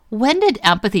When did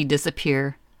empathy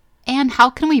disappear, and how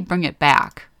can we bring it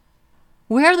back?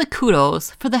 Where are the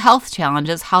kudos for the health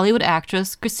challenges Hollywood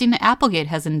actress Christina Applegate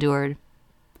has endured?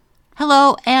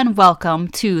 Hello and welcome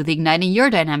to the Igniting Your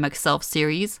Dynamic Self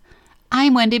series.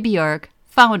 I'm Wendy Bjork,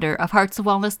 founder of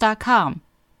heartsofwellness.com.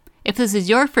 If this is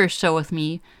your first show with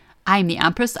me, I'm the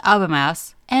Empress of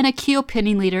MS and a key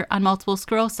opinion leader on multiple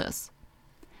sclerosis.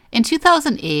 In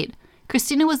 2008,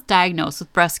 Christina was diagnosed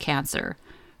with breast cancer.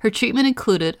 Her treatment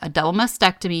included a double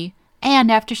mastectomy,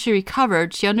 and after she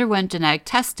recovered, she underwent genetic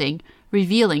testing,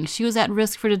 revealing she was at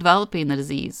risk for developing the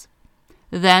disease.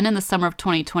 Then, in the summer of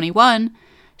 2021,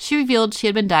 she revealed she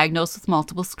had been diagnosed with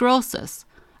multiple sclerosis,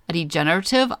 a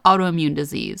degenerative autoimmune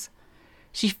disease.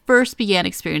 She first began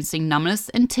experiencing numbness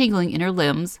and tingling in her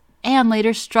limbs, and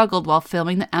later struggled while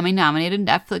filming the Emmy-nominated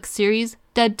Netflix series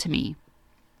Dead to Me.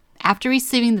 After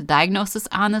receiving the diagnosis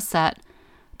on the set,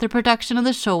 the production of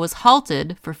the show was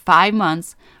halted for 5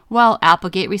 months while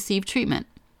Applegate received treatment.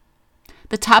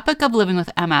 The topic of living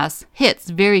with MS hits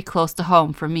very close to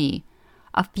home for me.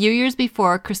 A few years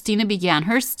before Christina began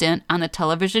her stint on the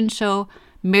television show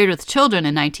Married with Children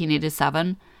in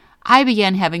 1987, I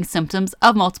began having symptoms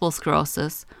of multiple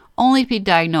sclerosis, only to be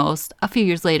diagnosed a few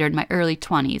years later in my early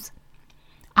 20s.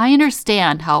 I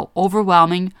understand how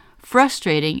overwhelming,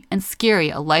 frustrating, and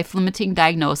scary a life-limiting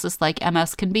diagnosis like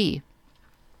MS can be.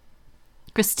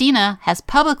 Christina has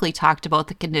publicly talked about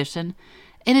the condition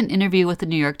in an interview with the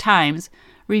New York Times,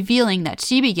 revealing that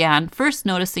she began first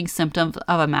noticing symptoms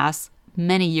of MS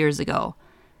many years ago.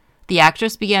 The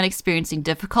actress began experiencing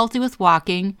difficulty with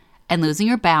walking and losing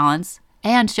her balance,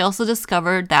 and she also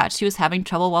discovered that she was having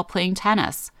trouble while playing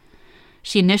tennis.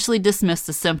 She initially dismissed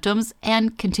the symptoms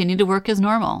and continued to work as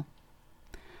normal.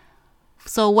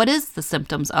 So what is the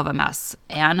symptoms of MS,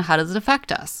 and how does it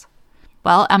affect us?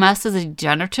 Well, MS is a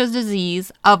degenerative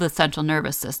disease of the central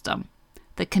nervous system.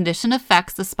 The condition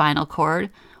affects the spinal cord,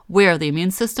 where the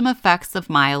immune system affects the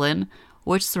myelin,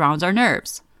 which surrounds our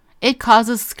nerves. It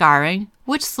causes scarring,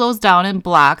 which slows down and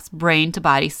blocks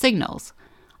brain-to-body signals.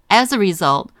 As a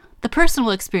result, the person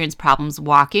will experience problems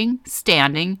walking,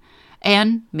 standing,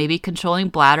 and maybe controlling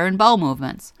bladder and bowel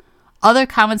movements. Other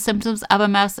common symptoms of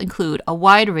MS include a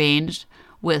wide range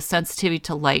with sensitivity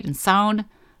to light and sound,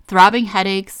 throbbing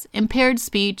headaches, impaired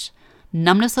speech,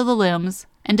 numbness of the limbs,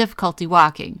 and difficulty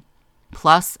walking,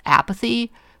 plus apathy,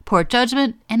 poor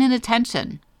judgment, and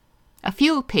inattention. A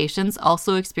few patients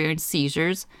also experience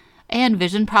seizures, and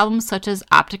vision problems such as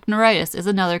optic neuritis is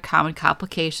another common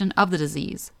complication of the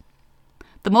disease.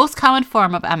 The most common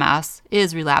form of MS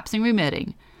is relapsing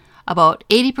remitting. About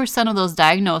 80% of those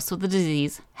diagnosed with the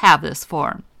disease have this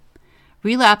form.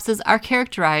 Relapses are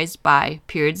characterized by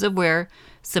periods of where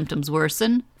symptoms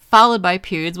worsen, followed by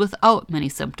periods without many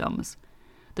symptoms.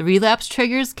 The relapse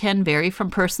triggers can vary from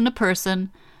person to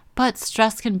person, but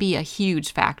stress can be a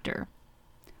huge factor.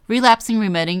 Relapsing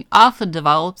remitting often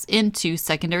develops into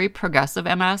secondary progressive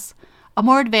MS, a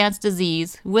more advanced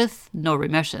disease with no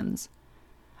remissions.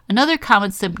 Another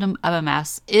common symptom of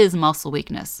MS is muscle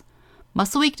weakness.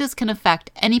 Muscle weakness can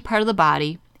affect any part of the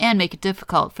body and make it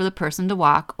difficult for the person to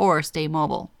walk or stay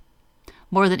mobile.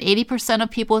 More than 80% of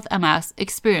people with MS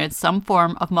experience some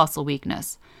form of muscle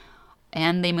weakness,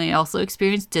 and they may also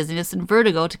experience dizziness and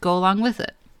vertigo to go along with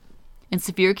it. In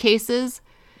severe cases,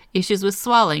 issues with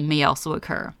swelling may also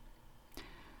occur.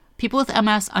 People with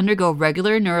MS undergo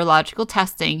regular neurological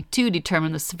testing to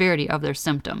determine the severity of their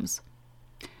symptoms.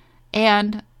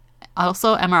 And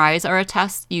also, MRIs are a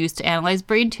test used to analyze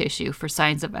brain tissue for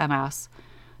signs of MS.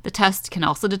 The test can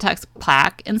also detect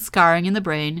plaque and scarring in the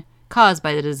brain caused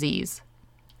by the disease.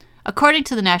 According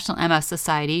to the National MS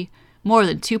Society, more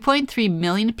than 2.3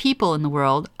 million people in the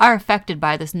world are affected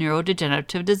by this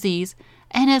neurodegenerative disease,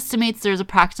 and estimates there's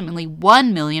approximately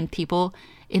 1 million people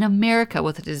in America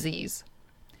with the disease.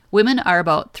 Women are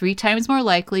about 3 times more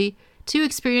likely to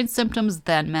experience symptoms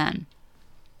than men.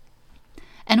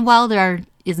 And while there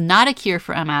is not a cure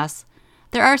for MS,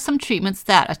 there are some treatments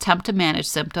that attempt to manage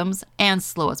symptoms and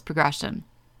slow its progression.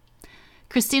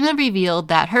 Christina revealed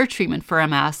that her treatment for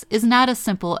MS is not as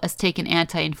simple as taking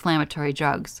anti-inflammatory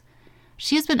drugs.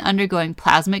 She has been undergoing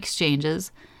plasma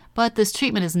exchanges, but this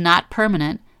treatment is not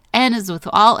permanent, and as with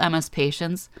all MS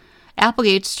patients,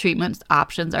 Applegate's treatment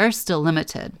options are still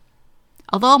limited.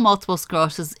 Although multiple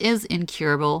sclerosis is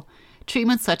incurable,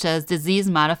 treatments such as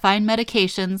disease-modifying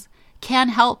medications can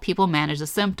help people manage the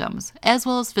symptoms, as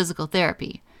well as physical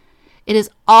therapy. It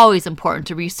is always important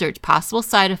to research possible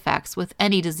side effects with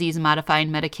any disease-modifying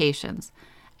medications.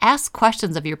 Ask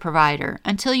questions of your provider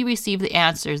until you receive the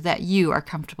answers that you are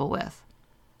comfortable with.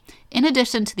 In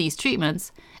addition to these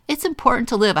treatments, it's important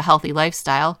to live a healthy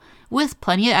lifestyle, with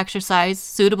plenty of exercise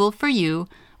suitable for you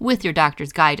with your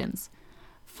doctor's guidance.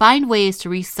 Find ways to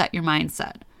reset your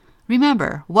mindset.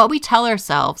 Remember, what we tell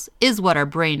ourselves is what our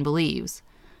brain believes.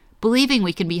 Believing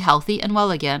we can be healthy and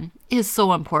well again is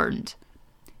so important.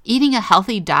 Eating a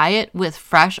healthy diet with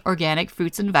fresh organic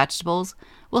fruits and vegetables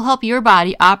will help your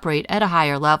body operate at a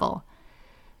higher level.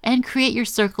 And create your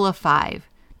circle of 5,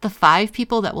 the 5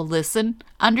 people that will listen,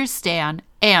 understand,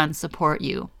 and support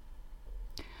you.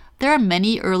 There are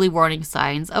many early warning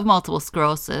signs of multiple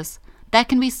sclerosis that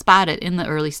can be spotted in the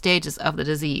early stages of the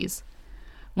disease.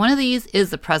 One of these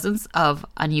is the presence of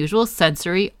unusual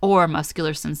sensory or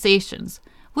muscular sensations,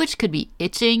 which could be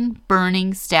itching,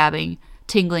 burning, stabbing,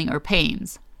 tingling, or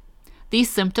pains. These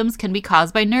symptoms can be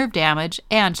caused by nerve damage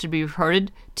and should be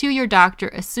reported to your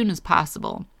doctor as soon as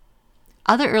possible.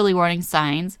 Other early warning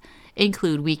signs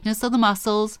include weakness of the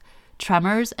muscles,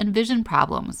 tremors, and vision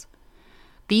problems.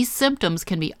 These symptoms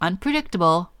can be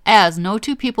unpredictable, as no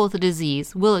two people with the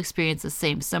disease will experience the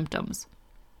same symptoms.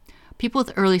 People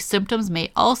with early symptoms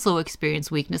may also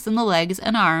experience weakness in the legs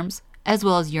and arms, as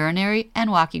well as urinary and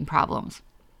walking problems.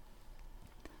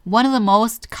 One of the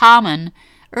most common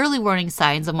early warning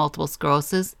signs of multiple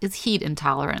sclerosis is heat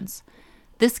intolerance.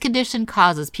 This condition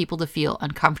causes people to feel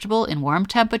uncomfortable in warm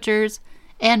temperatures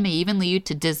and may even lead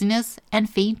to dizziness and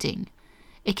fainting.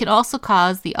 It can also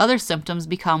cause the other symptoms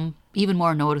become even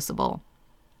more noticeable.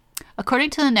 According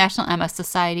to the National MS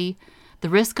Society, the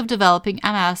risk of developing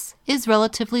MS is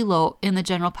relatively low in the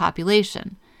general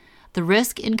population. The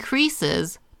risk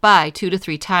increases by 2 to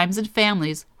 3 times in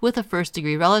families with a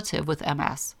first-degree relative with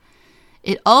MS.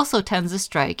 It also tends to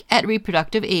strike at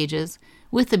reproductive ages,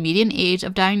 with the median age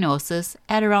of diagnosis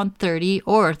at around 30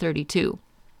 or 32.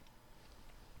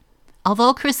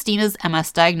 Although Christina's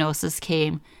MS diagnosis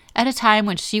came at a time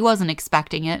when she wasn't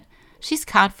expecting it, she's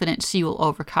confident she will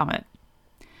overcome it.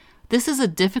 This is a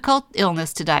difficult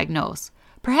illness to diagnose,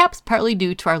 perhaps partly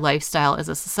due to our lifestyle as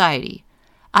a society.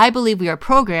 I believe we are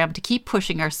programmed to keep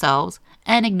pushing ourselves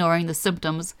and ignoring the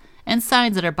symptoms and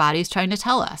signs that our body is trying to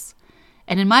tell us.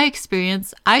 And in my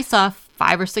experience, I saw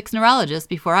 5 or 6 neurologists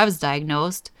before I was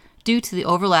diagnosed due to the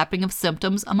overlapping of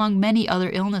symptoms among many other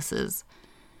illnesses.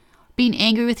 Being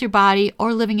angry with your body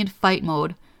or living in fight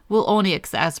mode will only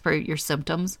exacerbate your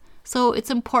symptoms, so it's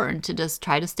important to just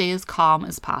try to stay as calm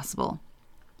as possible.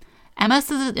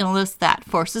 MS is an illness that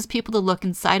forces people to look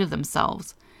inside of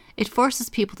themselves. It forces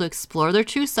people to explore their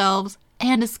true selves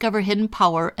and discover hidden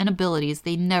power and abilities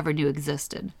they never knew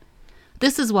existed.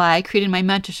 This is why I created my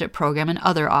mentorship program and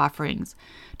other offerings,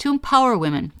 to empower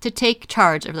women to take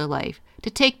charge of their life, to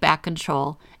take back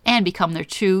control, and become their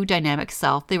true dynamic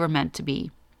self they were meant to be.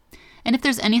 And if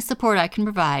there's any support I can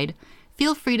provide,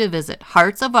 feel free to visit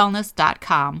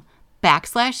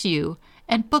heartsofwellness.com/you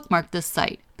and bookmark this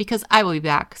site, because I will be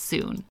back soon.